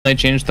they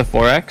changed the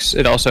 4X,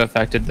 it also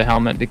affected the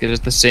helmet because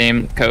it's the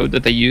same code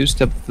that they use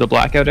to the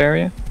blackout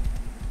area.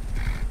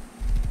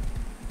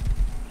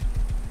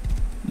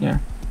 Yeah.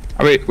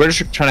 We're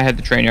just trying to head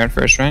the train yard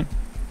first, right?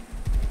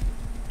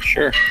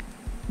 Sure.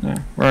 Yeah,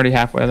 we're already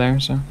halfway there,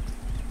 so.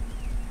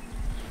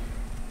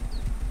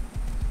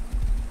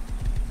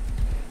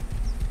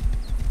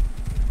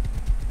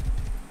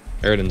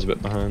 Eridan's a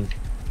bit behind.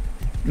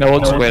 No, we'll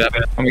just wait up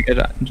when we get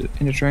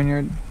into train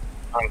yard.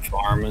 I'm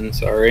farming,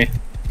 sorry.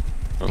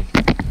 Oh.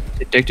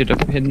 Addicted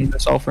to hitting the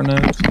sulfur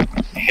nodes.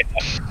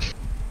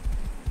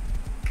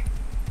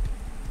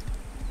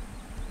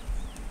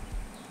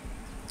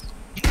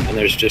 And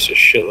there's just a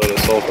shitload of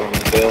sulfur on the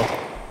tail.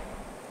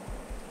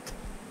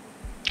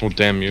 Well,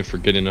 damn you for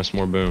getting us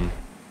more boom.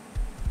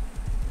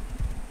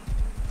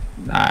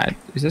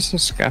 Is this a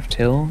scuffed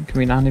hill? Can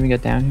we not even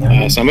get down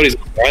here? Somebody's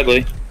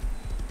Bradley.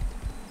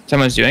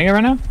 Someone's doing it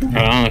right now? I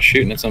don't know,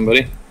 shooting at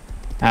somebody.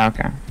 Ah,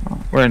 okay. Well,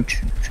 we're in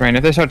train.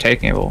 If they start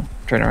taking it, we'll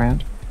turn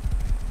around.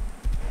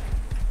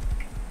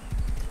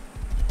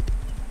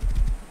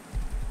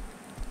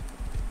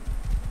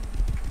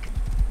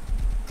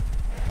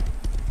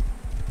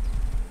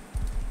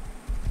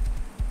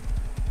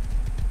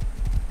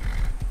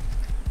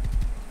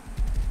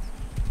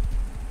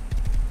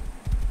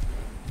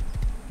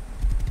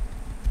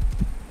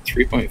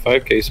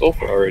 $3.5k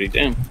sulfur already,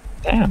 damn.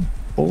 Damn,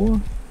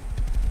 4.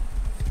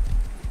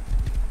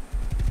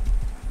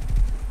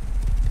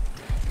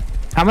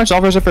 How much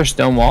sulfur is it for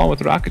stone wall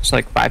with rockets?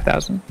 Like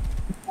 5,000?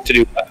 To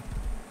do that.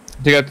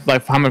 To get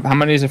like how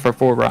many is it for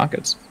 4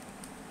 rockets?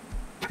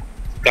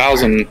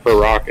 1,000 per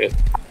rocket.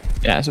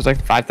 Yeah, so it's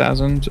like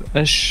 5,000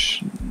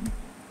 ish.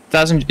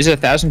 1,000 is it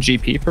 1,000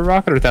 GP per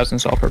rocket or 1,000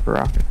 sulfur per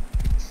rocket?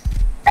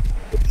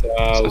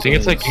 I think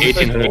it's like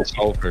 1,800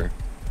 sulfur.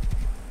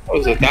 That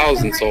was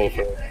 1,000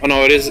 sulfur. Oh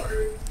no, it is.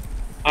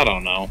 I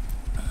don't know.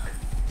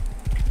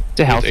 It's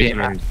a healthy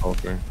amount.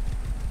 Sulfur.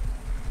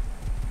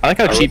 I like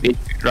how cheap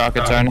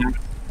rockets are now.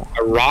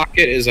 A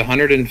rocket is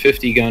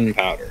 150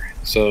 gunpowder,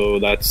 so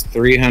that's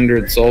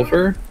 300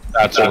 sulfur.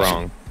 That's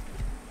wrong.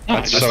 No,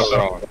 That's that's so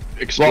wrong. Well,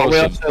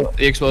 Explosive.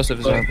 the explosive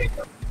is up.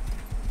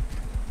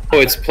 Oh,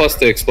 it's plus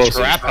the explosive.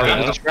 Scrap heli.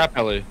 There's a scrap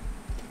heli.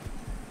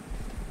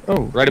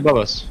 Oh, Right above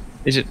us.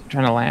 is it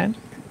trying to land?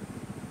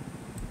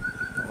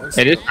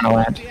 It is trying to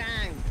land.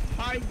 Gang,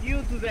 how are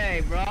you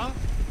today, bro?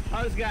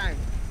 How's gang?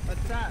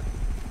 What's up?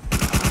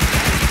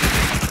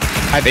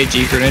 I have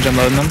AG grenades, I'm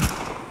loading them.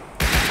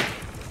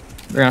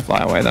 They're gonna fly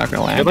away, they're not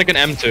gonna You're land. like an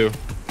M2.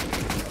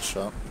 What's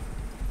up?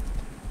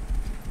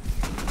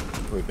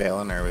 Are we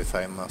bailing or are we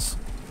fighting this?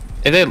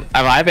 If they,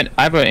 I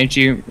have an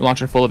HE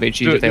launcher full of HE.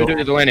 Dude, they're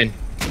landing.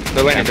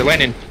 They're landing. They're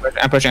landing.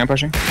 I'm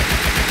pushing.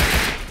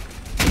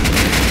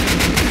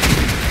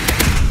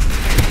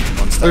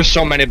 There's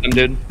so many of them,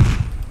 dude.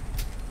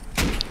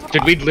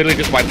 Did we literally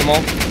just wipe them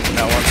all?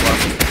 No, one's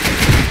left.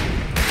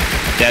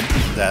 Dead.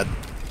 Dead.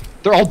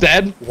 They're all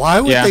dead? Why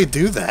would Yeah. they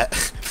do that?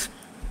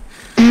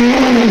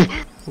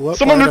 What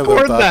Someone part of it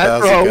record thought that,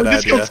 was a bro. good We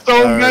just idea? got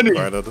so I many.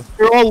 recorded.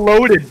 They're all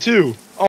loaded, too.